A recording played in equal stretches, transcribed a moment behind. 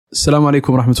السلام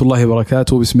عليكم ورحمة الله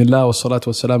وبركاته. بسم الله والصلاة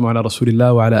والسلام على رسول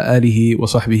الله وعلى آله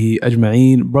وصحبه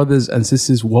أجمعين. Brothers and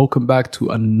sisters, welcome back to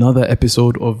another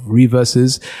episode of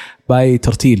Reverses by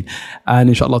Tartil. And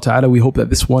inshallah ta'ala, we hope that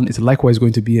this one is likewise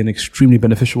going to be an extremely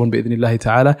beneficial one bi'idhnillahi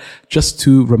ta'ala. Just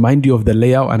to remind you of the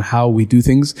layout and how we do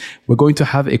things, we're going to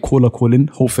have a caller call in,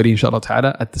 hopefully inshallah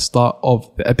ta'ala, at the start of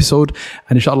the episode.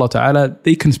 And inshallah ta'ala,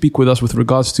 they can speak with us with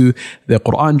regards to their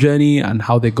Quran journey and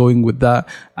how they're going with that.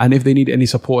 And if they need any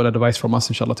support and advice from us,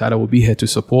 inshallah ta'ala, we'll be here to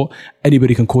support.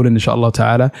 Anybody can call in, inshallah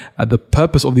ta'ala. The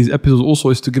purpose of these episodes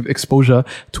also is to give exposure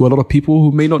to a lot of people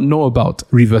who may not know about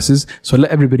reverses. So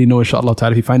let everybody know, inshallah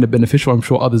ta'ala. If you find it beneficial, I'm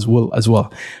sure others will as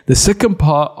well. The second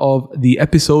part of the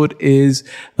episode is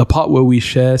the part where we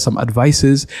share some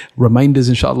advices, reminders,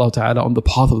 inshallah ta'ala, on the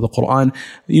path of the Quran.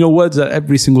 You know, words that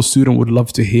every single student would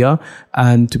love to hear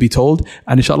and to be told.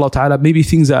 And inshallah ta'ala, maybe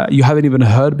things that you haven't even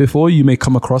heard before, you may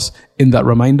come across in that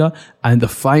reminder. And the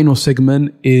final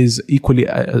segment is equally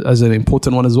as an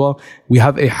important one as well. We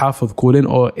have a hafiz call in,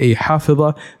 or a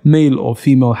hafidha, male or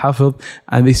female hafiz,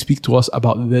 and they speak to us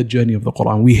about their journey of the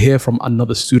Quran. We hear from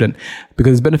another student,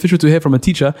 because it's beneficial to hear from a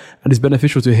teacher, and it's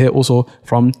beneficial to hear also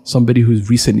from somebody who's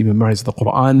recently memorized the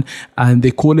Quran. And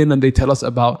they call in and they tell us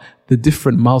about the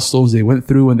different milestones they went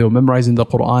through when they were memorizing the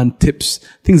Quran, tips,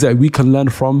 things that we can learn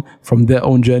from their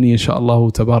own journey,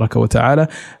 inshaAllah tabaraka wa ta'ala.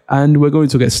 And we're going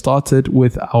to get started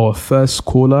with our first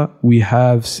caller. We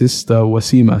have Sister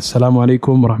Wasima. Assalamu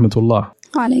alaikum wa rahmatullah.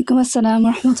 وعليكم السلام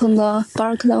ورحمة الله.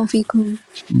 بارك الله فيكم.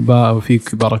 Ba'afik,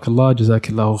 barakallah,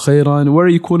 jazakillahu khairan. Where are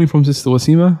you calling from, Sister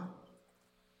Wasima?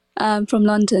 From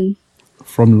London.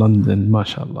 From London,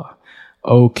 mashallah.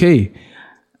 Okay.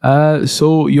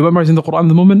 So you're memorizing the Quran at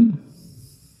the moment?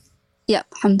 Yep,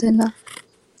 alhamdulillah.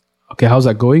 Okay, how's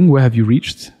that going? Where have you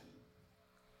reached?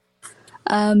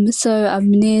 So I'm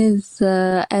near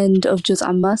the end of Juz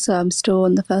Amma, so I'm still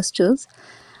on the first Juz.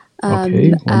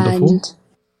 Okay, wonderful. And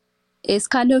it's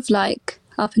kind of like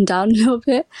up and down a little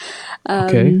bit.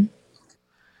 Okay.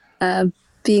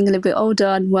 Being a little bit older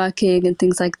and working and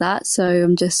things like that. So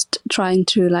I'm just trying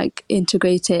to like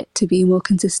integrate it to be more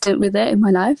consistent with it in my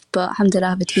life. But alhamdulillah, I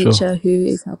have a teacher who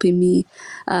is helping me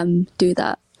do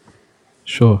that.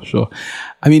 Sure.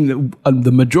 I mean,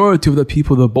 the majority of the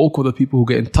people, the bulk of the people who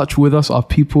get in touch with us are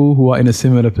people who are in a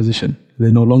similar position.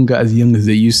 They're no longer as young as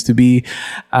they used to be,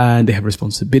 and they have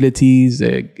responsibilities,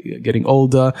 they're getting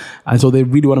older, and so they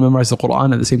really want to memorize the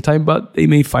Quran at the same time, but they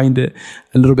may find it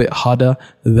a little bit harder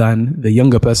than the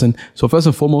younger person. So first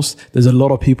and foremost, there's a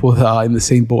lot of people that are in the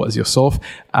same boat as yourself,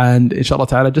 and inshallah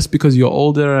ta'ala, just because you're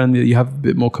older and you have a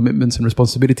bit more commitments and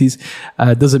responsibilities,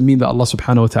 doesn't mean that Allah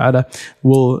subhanahu wa ta'ala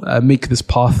will make this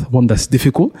path one that's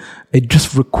difficult. It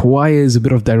just requires a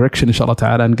bit of direction, inshallah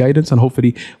ta'ala, and guidance, and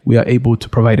hopefully we are able to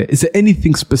provide it. Is there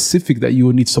anything specific that you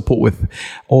will need support with,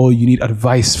 or you need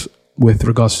advice with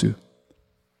regards to?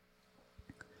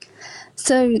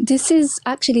 So this is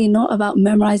actually not about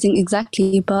memorizing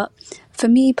exactly, but for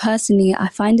me personally, I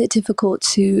find it difficult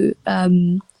to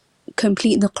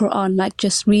complete the Quran, like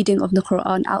just reading of the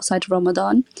Quran outside of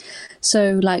Ramadan.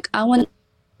 So like I want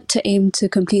to aim to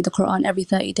complete the Quran every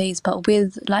 30 days, but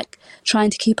with like trying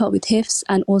to keep up with hifz,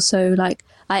 and also like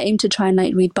I aim to try and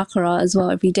like read Baqarah as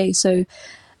well every day. So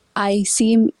I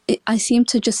seem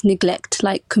to just neglect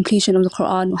like completion of the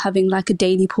Quran, or having like a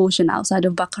daily portion outside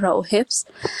of Baqarah or hifz,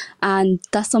 and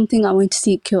that's something I want to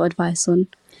seek your advice on.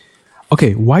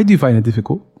 Okay, why do you find it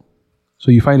difficult?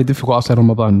 So you find it difficult outside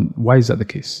Ramadan. Why is that the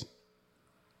case?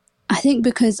 I think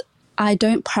because I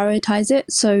don't prioritize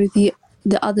it. So the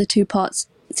other two parts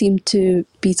seem to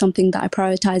be something that I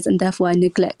prioritize, and therefore I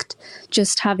neglect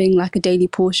just having like a daily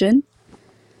portion.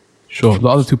 Sure. The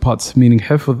other two parts, meaning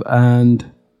hifz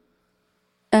and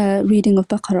reading of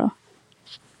Baqarah.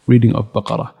 Reading of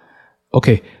Baqarah.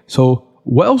 Okay, so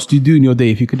what else do you do in your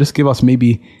day? If you could just give us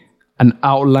maybe an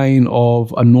outline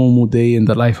of a normal day in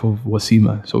the life of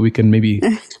Wasima, so we can maybe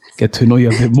get to know you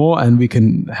a bit more, and we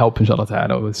can help, inshallah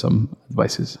ta'ala, with some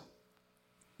advices.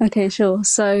 Okay, sure.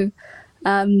 So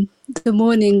the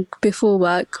morning before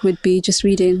work would be just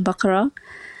reading Baqarah.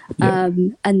 Yeah.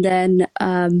 And then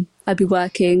I'd be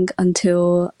working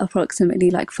until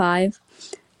approximately like 5.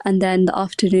 And then the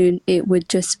afternoon, it would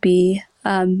just be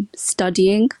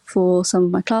studying for some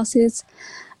of my classes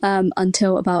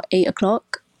until about 8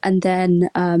 o'clock. And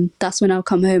then that's when I'll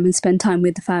come home and spend time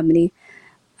with the family.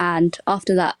 And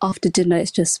after that, after dinner, it's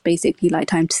just basically like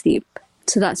time to sleep.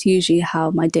 So that's usually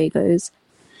how my day goes.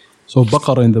 So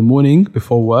Baqarah in the morning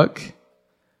before work,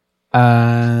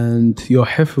 and your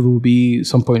hifz will be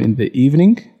some point in the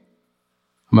evening.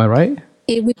 Am I right?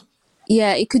 It would,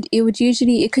 yeah. It could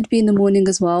be in the morning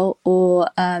as well, or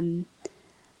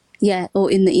Yeah,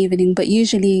 or in the evening. But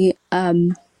usually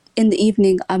in the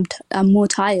evening, I'm more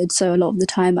tired. So a lot of the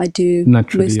time I do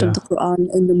Naturally, most yeah. of the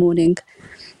Quran in the morning.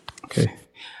 Okay.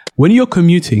 When you're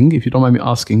commuting, if you don't mind me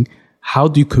asking, how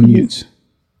do you commute?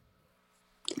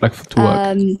 Like to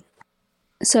work?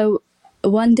 So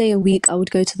one day a week I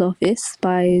would go to the office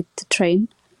by the train,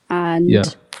 and Yeah.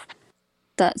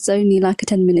 that's only like a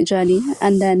 10-minute journey.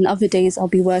 And then other days I'll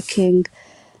be working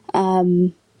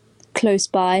close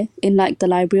by in like the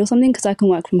library or something, because I can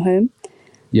work from home.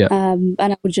 Yeah. And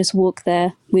I would just walk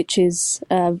there, which is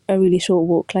a really short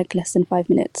walk, like less than 5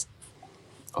 minutes.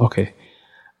 Okay.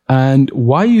 And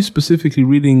why are you specifically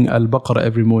reading Al-Baqarah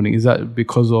every morning? Is that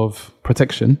because of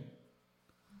protection?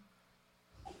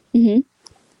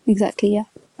 Exactly, yeah.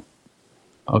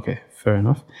 Okay, fair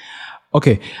enough.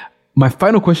 Okay, my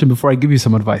final question before I give you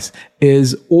some advice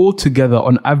is, altogether,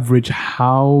 on average,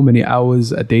 how many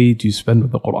hours a day do you spend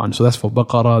with the Quran? So that's for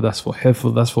Baqarah, that's for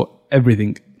Hifz, that's for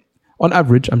everything. On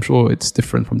average, I'm sure it's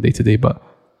different from day to day, but...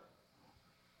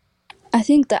 I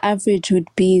think the average would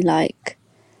be like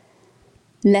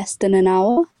less than an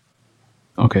hour.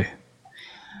 Okay.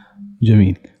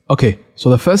 Jameen. Okay, so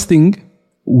the first thing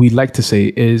we'd like to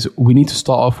say is we need to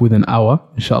start off with an hour,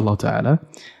 inshallah ta'ala.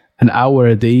 An hour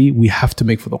a day we have to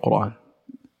make for the Quran.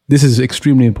 This is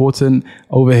extremely important.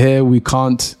 Over here, we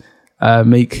can't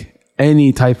make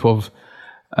any type of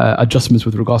adjustments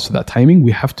with regards to that timing.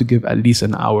 We have to give at least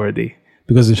an hour a day,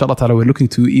 because inshallah ta'ala we're looking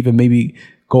to even maybe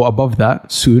go above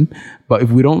that soon. But if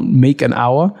we don't make an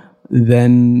hour,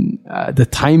 then the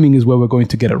timing is where we're going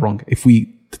to get it wrong. If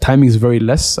the timing is very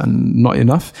less and not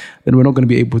enough, then we're not going to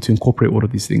be able to incorporate all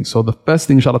of these things. So the first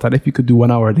thing, inshallah ta'ala, if you could do 1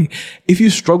 hour a day. If you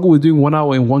struggle with doing 1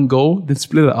 hour in one go, then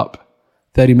split it up.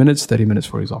 30 minutes,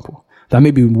 for example. That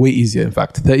may be way easier, in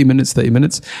fact. 30 minutes.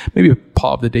 Maybe a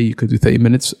part of the day you could do 30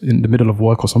 minutes in the middle of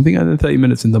work or something, and then 30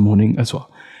 minutes in the morning as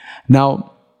well.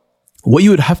 Now, what you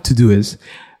would have to do is,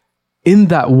 in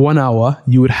that 1 hour,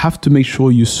 you would have to make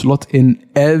sure you slot in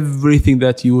everything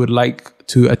that you would like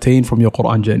to attain from your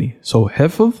Quran journey. So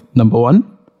Hifz, number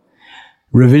 1.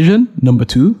 Revision, number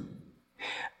 2.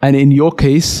 And in your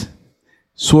case,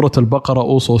 Surah Al-Baqarah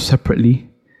also separately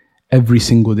every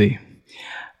single day.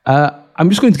 I'm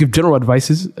just going to give general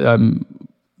advices,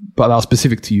 but that are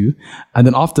specific to you. And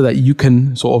then after that, you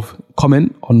can sort of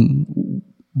comment on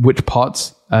which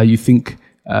parts you think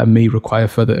may require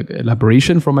further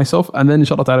elaboration from myself. And then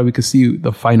inshallah ta'ala, we can see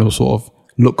the final sort of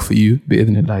look for you,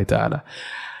 bi'idhnillahi ta'ala.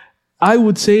 I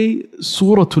would say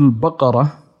Surah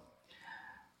Al-Baqarah,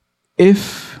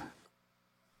 if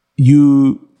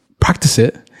you practice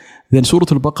it, then Surah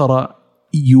Al-Baqarah,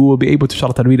 you will be able to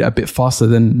inshallah ta'ala read it a bit faster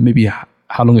than maybe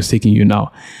how long it's taking you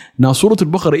now. Now, Surah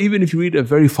Al-Baqarah, even if you read it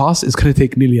very fast, it's going to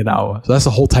take nearly an hour. So that's the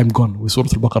whole time gone with Surah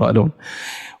Al-Baqarah alone.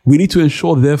 We need to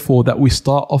ensure, therefore, that we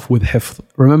start off with Hifz.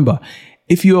 Remember,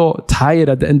 if you're tired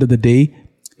at the end of the day,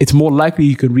 it's more likely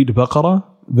you can read Baqarah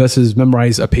versus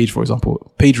memorize a page, for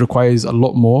example. Page requires a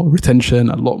lot more retention,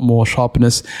 a lot more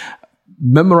sharpness.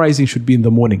 Memorizing should be in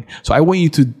the morning. So I want you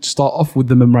to start off with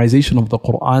the memorization of the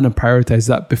Quran and prioritize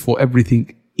that before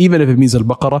everything, even if it means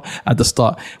Al-Baqarah at the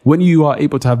start. When you are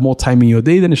able to have more time in your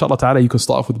day, then inshallah ta'ala you can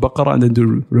start off with Baqarah and then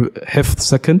do Hifz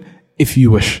second if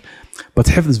you wish. But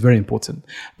Hifz is very important,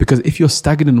 because if you're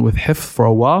stagnant with Hifz for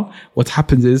a while, what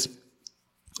happens is,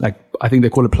 like, I think they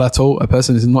call it plateau. A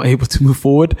person is not able to move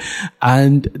forward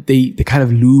and they kind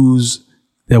of lose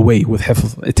their way with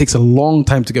Hifz. It takes a long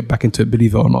time to get back into it,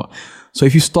 believe it or not. So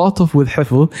if you start off with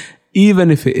Hifz, even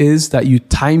if it is that you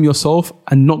time yourself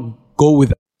and not go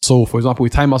with, so for example, we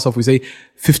time ourselves, we say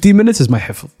 15 minutes is my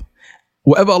Hifz.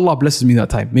 Whatever Allah blesses me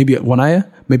that time, maybe 1 ayah,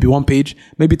 maybe 1 page,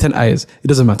 maybe 10 ayahs, it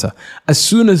doesn't matter. As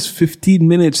soon as 15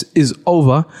 minutes is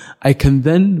over, I can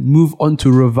then move on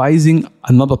to revising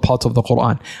another part of the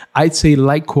Quran. I'd say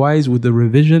likewise with the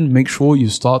revision, make sure you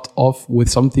start off with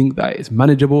something that is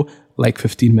manageable, like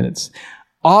 15 minutes.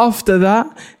 After that,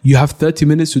 you have 30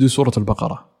 minutes to do Surah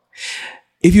Al-Baqarah.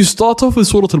 If you start off with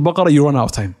Surah Al-Baqarah, you run out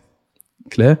of time.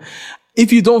 Clear?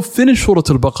 If you don't finish Surah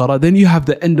Al-Baqarah, then you have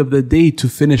the end of the day to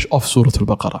finish off Surah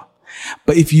Al-Baqarah.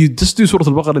 But if you just do Surah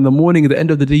Al-Baqarah in the morning, at the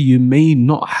end of the day, you may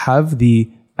not have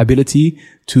the ability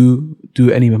to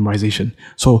do any memorization.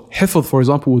 So Hifz, for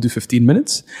example, will do 15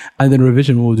 minutes, and then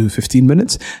revision will do 15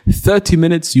 minutes. 30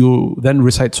 minutes, you then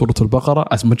recite Surah Al-Baqarah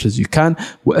as much as you can.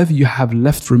 Whatever you have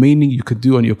left remaining, you could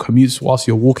do on your commutes whilst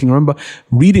you're walking. Remember,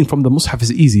 reading from the Mus'haf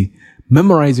is easy.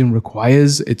 Memorizing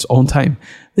requires its own time.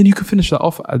 Then you can finish that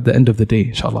off at the end of the day,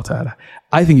 inshallah ta'ala.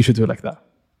 I think you should do it like that.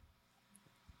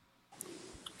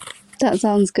 That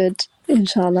sounds good,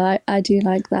 inshallah. I do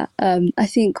like that. I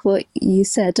think what you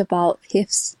said about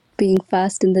Hifz being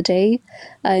first in the day,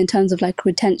 in terms of like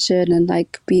retention and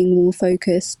like being more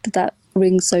focused. That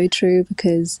rings so true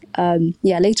because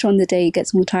later on in the day it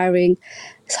gets more tiring.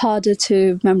 It's harder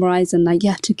to memorize and like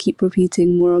you have to keep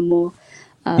repeating more and more.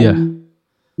 And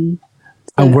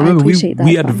remember, we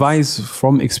advice. advise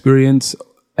from experience,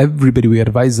 everybody, we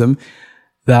advise them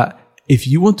that if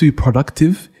you want to be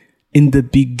productive, in the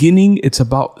beginning, it's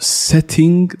about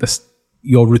setting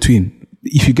your routine.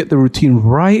 If you get the routine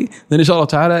right, then inshallah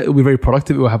ta'ala, it will be very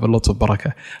productive. It will have a lot of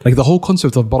barakah. Like the whole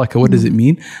concept of barakah, what does it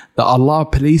mean? That Allah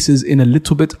places in a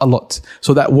little bit, a lot.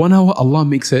 So that 1 hour, Allah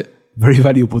makes it very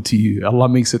valuable to you. Allah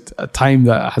makes it a time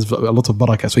that has a lot of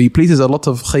barakah. So He places a lot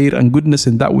of khair and goodness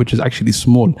in that which is actually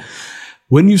small.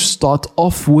 When you start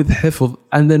off with hifz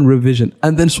and then revision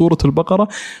and then Surah Al-Baqarah,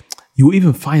 you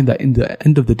even find that in the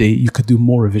end of the day, you could do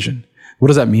more revision. What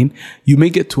does that mean? You may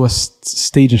get to a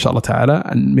stage, inshallah ta'ala,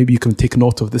 and maybe you can take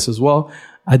note of this as well.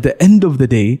 At the end of the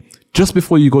day, just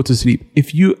before you go to sleep,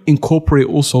 if you incorporate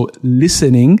also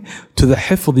listening to the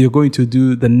hifz you're going to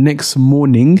do the next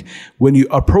morning, when you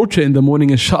approach it in the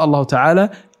morning, inshallah ta'ala,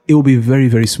 it will be very,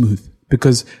 very smooth.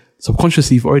 Because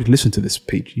subconsciously, you've already listened to this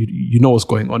page. You know what's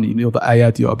going on. You know the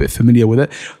ayat, you're a bit familiar with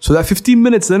it. So that 15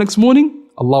 minutes the next morning,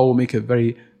 Allah will make it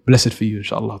very blessed for you,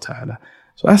 inshallah ta'ala.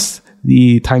 So that's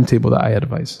the timetable that I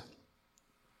advise.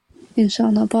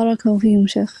 Inshallah. Barakallahu feekum,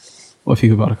 Sheikh. Wa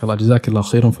feekum barakallah. Jazakallah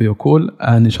khairan for your call.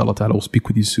 And inshallah ta'ala, we'll speak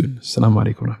with you soon. Assalamu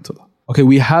alaikum wa rahmatullah. Okay,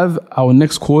 we have our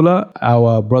next caller,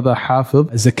 our brother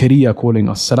Hafiz Zakaria calling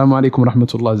us. Assalamu alaikum wa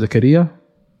rahmatullah, Zakaria.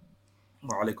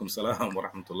 Wa alaikum salam wa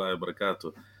rahmatullahi wa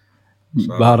barakatuh.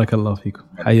 Barakallah feekum.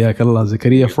 Hayyakallah.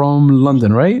 Zakaria from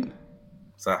London, right?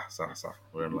 Sah.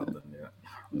 We're in London, yeah.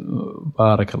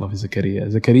 Barakallah fi Zakaria.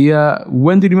 Zakaria,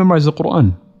 when did you memorize the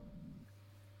Quran?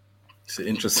 It's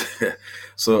interesting.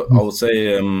 So I would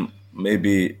say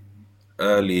maybe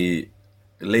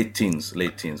late teens.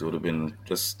 It would have been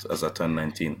just as I turned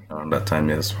 19, around that time,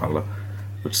 yes, subhanAllah,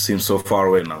 which seems so far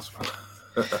away now,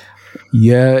 subhanAllah.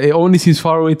 Yeah, it only seems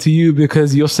far away to you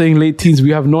because you're saying late teens.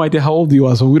 We have no idea how old you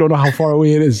are, so we don't know how far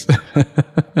away it is.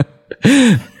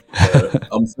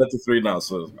 I'm 33 now,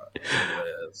 so...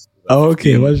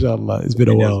 okay, mashallah. It's been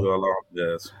a while.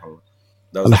 Yes,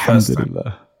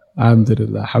 Alhamdulillah.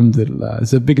 Alhamdulillah.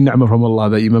 It's a big ni'mah from Allah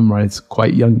that you memorize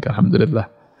quite young, alhamdulillah.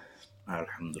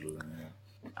 Alhamdulillah.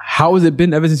 How has it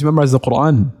been ever since you memorized the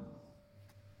Quran?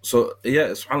 So, yeah,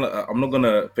 subhanAllah, I'm not going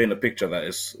to paint a picture that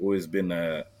it's always been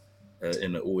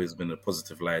always been a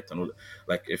positive light. And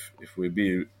like, if we're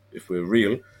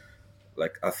real,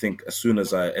 like, I think as soon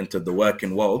as I entered the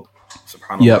working world,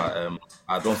 subhanAllah,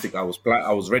 I don't think I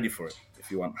was ready for it, if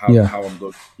you want, how I'm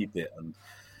going to keep it.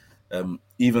 And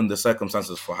even the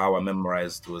circumstances for how I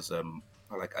memorized was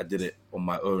like I did it on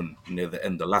my own near the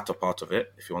end, the latter part of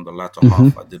it. If you want the latter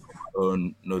half, I did it on my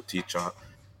own, no teacher.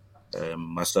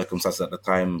 My circumstances at the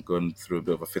time, going through a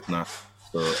bit of a fitna,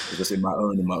 so it was just in my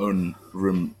own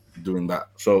room doing that.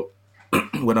 So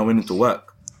when I went into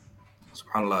work,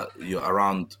 subhanAllah, you're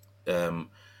around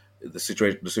the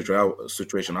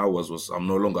situation I was I'm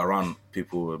no longer around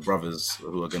people, brothers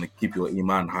who are going to keep your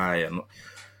iman high, and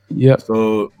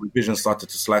so revision started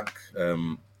to slack.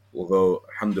 Although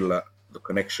alhamdulillah, the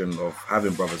connection of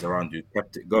having brothers around you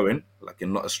kept it going, like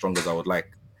not as strong as I would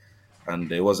like.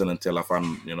 And it wasn't until I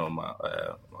found, my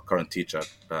current teacher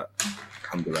that,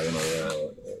 alhamdulillah,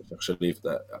 Sharif,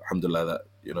 that alhamdulillah,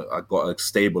 that I got a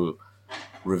stable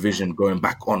revision going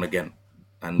back on again,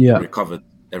 and recovered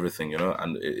everything,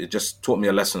 and it just taught me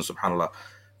a lesson. Subhanallah,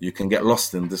 you can get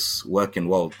lost in this working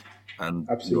world, and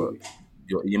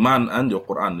your iman and your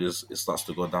Quran it starts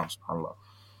to go down. Subhanallah.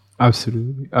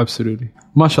 Absolutely.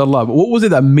 MashaAllah. But what was it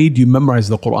that made you memorize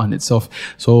the Quran itself?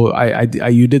 So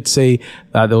you did say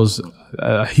that there was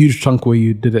a huge chunk where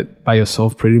you did it by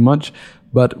yourself pretty much.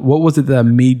 But what was it that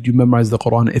made you memorize the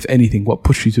Quran, if anything? What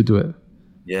pushed you to do it?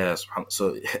 Yes.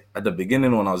 So at the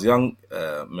beginning when I was young,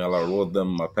 may Allah reward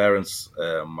them, my parents,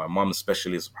 my mom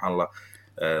especially, subhanAllah,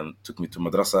 took me to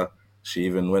madrasa. She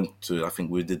even went to, I think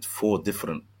we did 4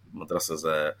 different madrasas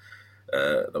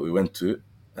that we went to.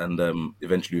 And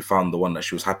eventually we found the one that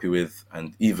she was happy with.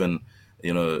 And even,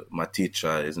 my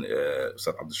teacher is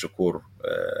Ustad Abdul Shakur,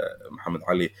 Muhammad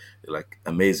Ali, like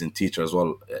amazing teacher as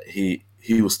well. He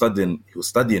was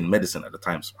studying medicine at the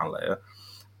time, subhanAllah, yeah?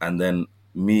 And then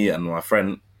me and my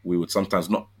friend, we would sometimes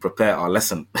not prepare our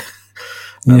lesson.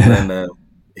 And then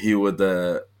he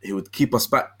would keep us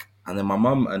back. And then my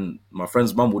mum and my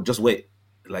friend's mum would just wait,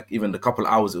 like even the couple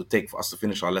of hours it would take for us to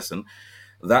finish our lesson.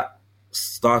 That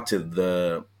started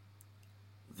the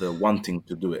wanting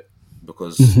to do it,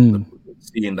 because the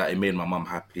seeing that it made my mum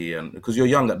happy, and because you're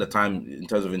young at the time, in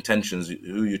terms of intentions,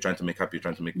 who you're trying to make happy, you're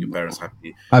trying to make your parents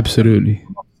happy. Absolutely.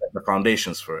 Set the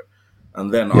foundations for it.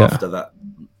 And then Yeah. after that,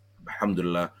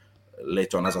 alhamdulillah,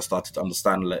 later on, as I started to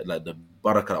understand like the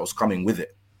barakah that was coming with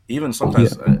it, even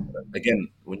sometimes, again,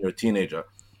 when you're a teenager,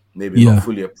 maybe Yeah. not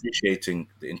fully appreciating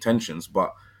the intentions,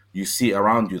 but you see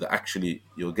around you that actually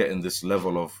you're getting this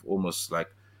level of almost like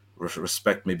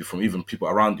respect, maybe from even people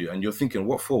around you, and you're thinking,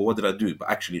 what for? What did I do?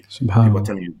 But actually, people are Subhanallah.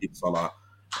 telling you, eat salah,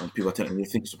 and people are telling you,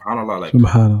 think, subhanallah, like,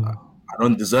 Subhanallah. I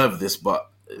don't deserve this,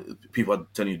 but people are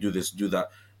telling you, do this, do that,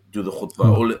 do the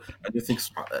khutbah, all it, and you think,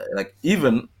 like,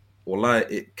 even, wallah,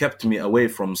 it kept me away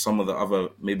from some of the other,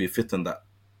 maybe fitan that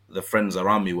the friends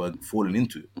around me were falling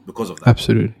into because of that.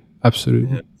 Absolutely.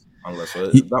 Absolutely. Yeah. So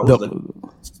that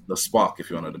was the spark, if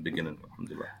you want, at the beginning,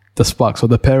 alhamdulillah. The spark. So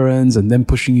the parents and them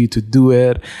pushing you to do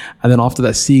it. And then after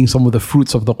that, seeing some of the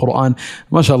fruits of the Quran.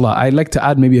 MashaAllah, I'd like to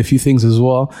add maybe a few things as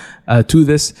well to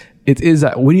this. It is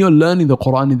that when you're learning the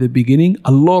Quran in the beginning,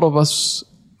 a lot of us,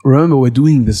 remember, we're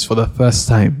doing this for the first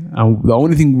time. And the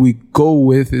only thing we go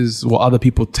with is what other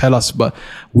people tell us, but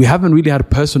we haven't really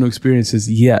had personal experiences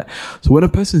yet. So when a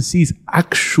person sees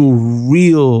actual,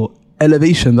 real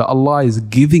elevation that Allah is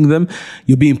giving them,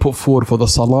 you're being put forward for the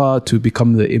salah to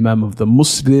become the imam of the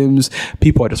Muslims.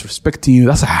 People are just respecting you.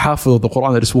 That's a hafiz of the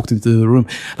Quran that just walked into the room.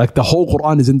 Like the whole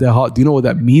Quran is in their heart. Do you know what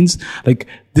that means? Like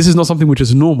this is not something which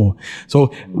is normal.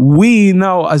 So we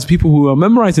now, as people who are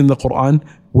memorizing the Quran,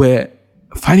 we're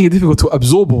finding it difficult to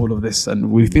absorb all of this,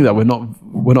 and we think that we're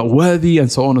not worthy,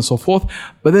 and so on and so forth.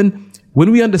 But then when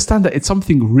we understand that it's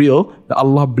something real that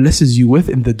Allah blesses you with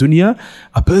in the dunya,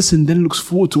 a person then looks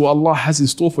forward to what Allah has in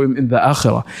store for him in the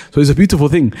akhirah. So it's a beautiful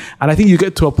thing. And I think you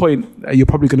get to a point, you're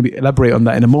probably going to elaborate on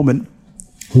that in a moment,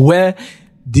 where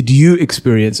did you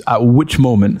experience, at which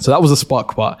moment? So that was the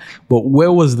spark part. But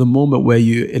where was the moment where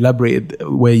you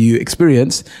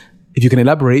experienced, if you can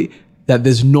elaborate, that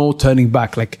there's no turning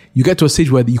back? Like you get to a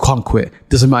stage where you can't quit.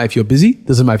 Doesn't matter if you're busy,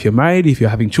 doesn't matter if you're married, if you're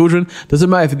having children, doesn't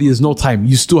matter if there's no time,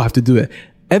 you still have to do it.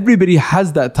 Everybody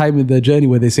has that time in their journey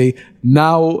where they say,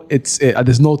 now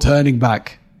there's no turning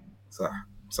back.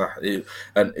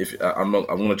 And if I'm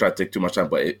going to try to take too much time,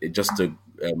 but it just to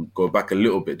go back a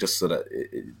little bit, just so that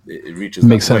it reaches.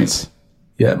 Makes sense.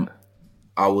 Yeah.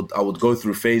 I would go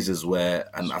through phases where,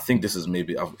 and I think this is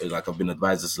maybe I've been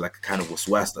advised, this is like a kind of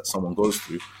waswas that someone goes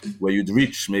through, where you'd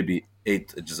reach maybe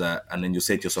 8 juzah, and then you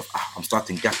say to yourself, I'm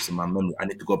starting gaps in my memory, I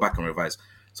need to go back and revise.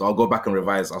 So I'll go back and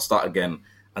revise, I'll start again,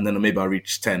 and then maybe I'll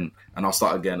reach 10 and I'll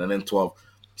start again, and then 12.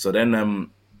 So then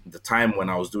the time when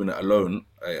I was doing it alone,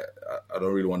 I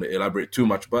don't really want to elaborate too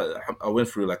much, but I went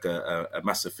through like a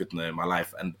massive fitna in my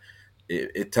life, and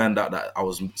it turned out that I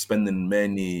was spending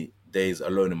many days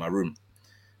alone in my room.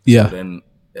 Yeah. So then,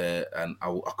 and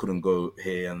I couldn't go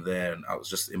here and there, and I was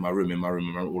just in my room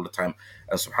all the time.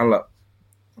 And subhanAllah,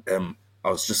 I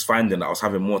was just finding that I was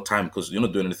having more time because you're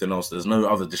not doing anything else. There's no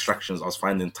other distractions. I was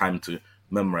finding time to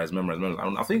memorize.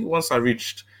 And I think once I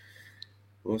reached,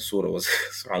 what sort of was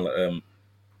subhanAllah,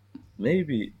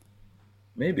 maybe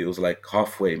it was like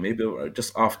halfway, maybe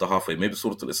just after halfway, maybe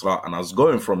Surah Al-Isra, and I was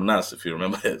going from Nas, if you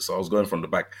remember it. So I was going from the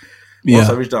back. Once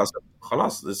I reached that, I said,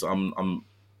 "Khalas, I'm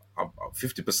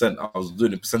 50%." I was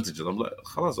doing the percentages. I'm like,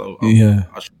 "Khalas,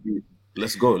 I should be.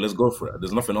 Let's go for it.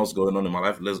 There's nothing else going on in my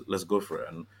life. Let's go for it."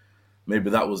 And maybe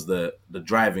that was the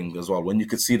driving as well. When you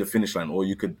could see the finish line, or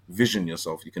you could vision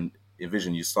yourself, you can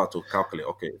envision. You start to calculate.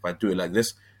 Okay, if I do it like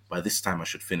this, by this time I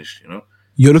should finish. You know.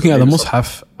 You're looking at the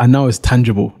Mus'haf, and now it's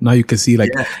tangible. Now you can see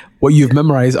what you've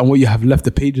memorized and what you have left.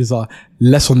 The pages are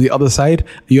less on the other side.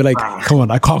 And you're like, come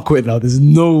on, I can't quit now. There's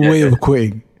no way of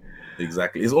quitting.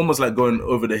 Exactly. It's almost like going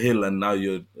over the hill, and now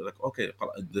you're like, okay,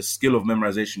 the skill of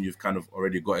memorization, you've kind of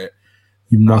already got it.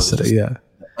 You mastered it, yeah.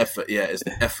 The effort, it's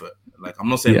the effort. Like, I'm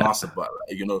not saying master, but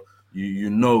you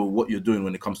know what you're doing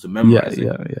when it comes to memorizing.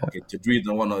 Yeah. Okay, to read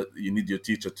and whatnot, you need your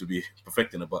teacher to be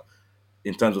perfecting it, but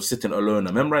in terms of sitting alone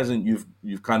and memorizing,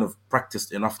 you've kind of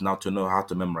practiced enough now to know how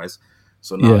to memorize.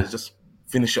 So now it's just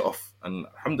finish it off. And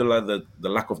alhamdulillah, the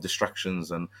lack of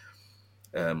distractions and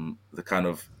the kind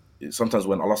of, sometimes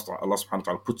when Allah subhanahu wa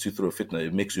ta'ala puts you through a fitna,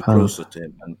 it makes you closer to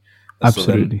him. And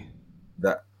absolutely. So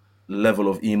that level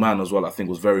of iman as well, I think,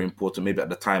 was very important. Maybe at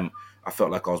the time I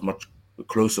felt like I was much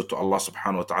closer to Allah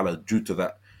subhanahu wa ta'ala due to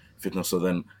that fitna. So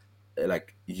then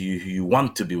like you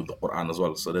want to be with the Quran as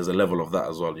well. So there's a level of that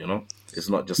as well, you know. It's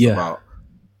not just about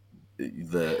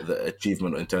the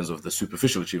achievement in terms of the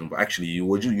superficial achievement, but actually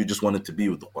you just wanted to be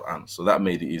with the Quran. So that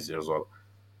made it easier as well.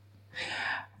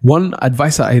 One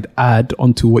advice that I'd add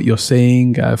onto what you're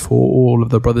saying for all of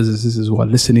the brothers and sisters who are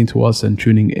listening to us and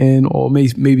tuning in, or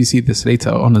maybe see this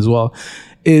later on as well,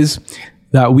 is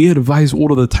that we advise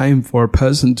all of the time for a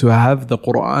person to have the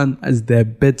Quran as their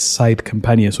bedside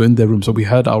companion, so in their room. So we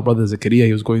heard our brother Zakaria,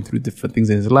 he was going through different things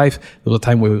in his life. There was a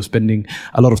time where he was spending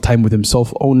a lot of time with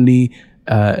himself only,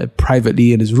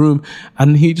 privately in his room,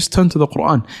 and he just turned to the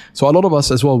Quran. So a lot of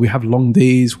us as well, we have long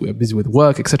days, we're busy with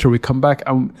work, etc. We come back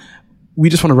and we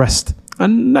just want to rest.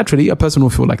 And naturally, a person will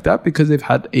feel like that because they've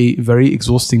had a very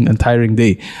exhausting and tiring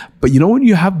day. But you know, when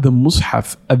you have the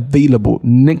Mus'haf available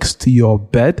next to your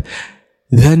bed,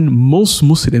 then most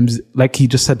Muslims, like he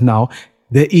just said now,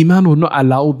 their iman will not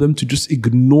allow them to just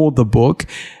ignore the book,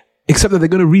 except that they're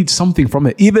going to read something from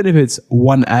it, even if it's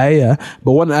one ayah,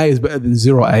 but one ayah is better than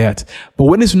 0 ayat. But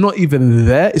when it's not even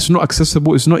there, it's not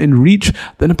accessible, it's not in reach,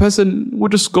 then a person will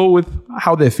just go with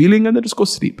how they're feeling and they just go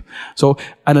sleep. So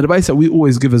an advice that we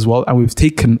always give as well, and we've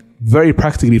taken very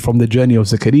practically from the journey of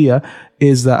Zakaria,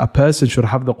 is that a person should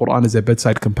have the Quran as their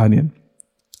bedside companion.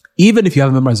 Even if you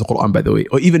haven't memorized the Quran, by the way,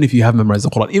 or even if you have memorized the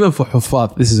Quran, even for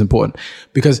Huffaz, this is important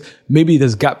because maybe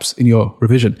there's gaps in your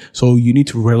revision. So you need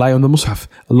to rely on the Mus'haf.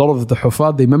 A lot of the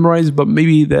Huffaz, they memorize, but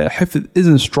maybe the Hifz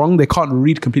isn't strong. They can't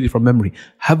read completely from memory.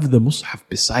 Have the Mus'haf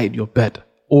beside your bed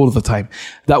all the time.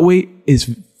 That way it's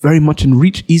very much in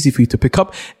reach, easy for you to pick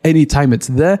up anytime it's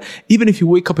there. Even if you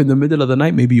wake up in the middle of the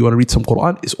night, maybe you want to read some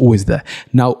Quran, it's always there.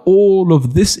 Now, all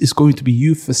of this is going to be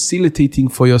you facilitating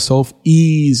for yourself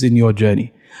ease in your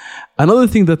journey. Another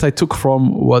thing that I took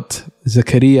from what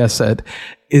Zakaria said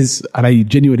is, and I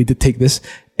genuinely did take this,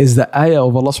 is the ayah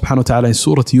of Allah subhanahu wa ta'ala in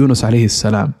Surah Yunus alayhi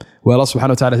salam, where Allah subhanahu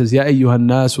wa ta'ala says, يَا أَيُّهَا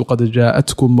النَّاسُ قَدْ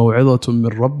جَاءَتْكُم مَوْعِظَةٌ مِّن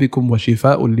رَبِّكُمْ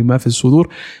وَشِفَاءٌ لِمَا فِي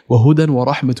الصُّدُورِ وَهُدًى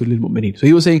وَرَحْمَةٌ لِلْمُؤْمِنِينَ. So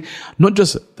he was saying, not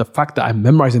just the fact that I'm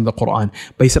memorizing the Quran,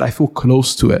 but he said, I feel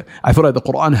close to it. I feel like the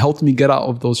Quran helped me get out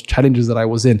of those challenges that I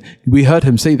was in. We heard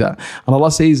him say that. And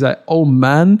Allah says that, oh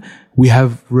man, we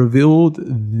have revealed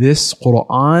this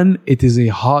Quran. It is a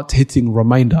heart-hitting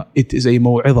reminder. It is a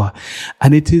maw'idah.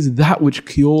 And it is that which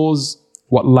cures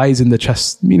what lies in the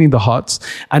chest, meaning the hearts.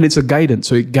 And it's a guidance.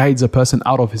 So it guides a person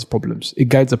out of his problems. It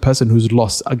guides a person who's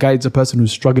lost. It guides a person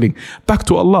who's struggling back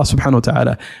to Allah subhanahu wa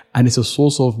ta'ala. And it's a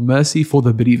source of mercy for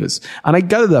the believers. And I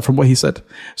gather that from what he said.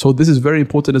 So this is very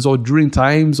important as well during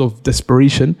times of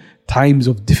desperation, times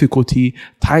of difficulty,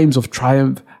 times of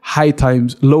triumph, high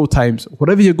times, low times,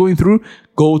 whatever you're going through,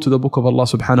 go to the book of Allah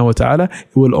subhanahu wa ta'ala.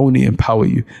 It will only empower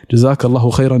you.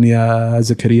 Jazakallahu khairan ya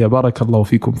Zakaria. Barakallahu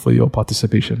feekum for your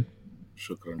participation.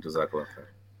 Shukran, jazakallah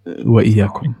khair. Wa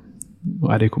iyyakum.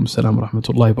 Wa alaykum assalam wa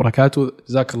rahmatullahi wa barakatuh.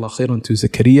 Jazakallah khairan to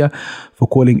Zakaria for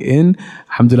calling in.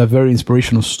 Alhamdulillah, very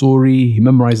inspirational story. He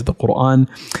memorized the Quran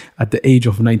at the age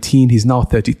of 19. He's now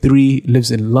 33, lives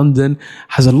in London,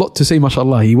 has a lot to say,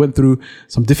 mashallah. He went through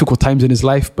some difficult times in his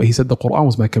life, but he said the Quran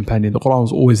was my companion. The Quran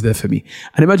was always there for me.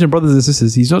 And imagine, brothers and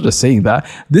sisters, he's not just saying that.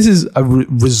 This is a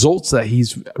results that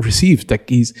he's received. Like,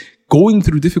 he's going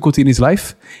through difficulty in his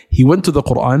life. He went to the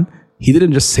Quran. He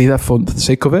didn't just say that for the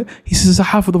sake of it. He says he's a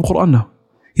hafiz of Quran now.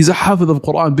 He's a hafiz of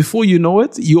Quran. Before you know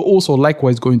it, you're also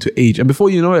likewise going to age. And before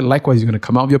you know it, likewise, you're going to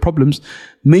come out of your problems.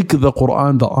 Make the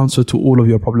Quran the answer to all of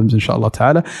your problems, inshallah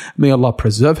ta'ala. May Allah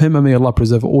preserve him and may Allah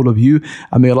preserve all of you.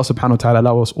 And may Allah subhanahu wa ta'ala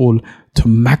allow us all to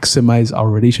maximize our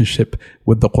relationship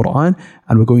with the Quran.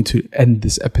 And we're going to end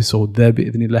this episode there,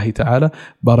 bi'idhnillahi ta'ala.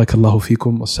 Barakallahu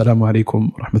feekum. Wassalamu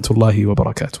alaikum wa rahmatullahi wa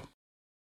barakatuh.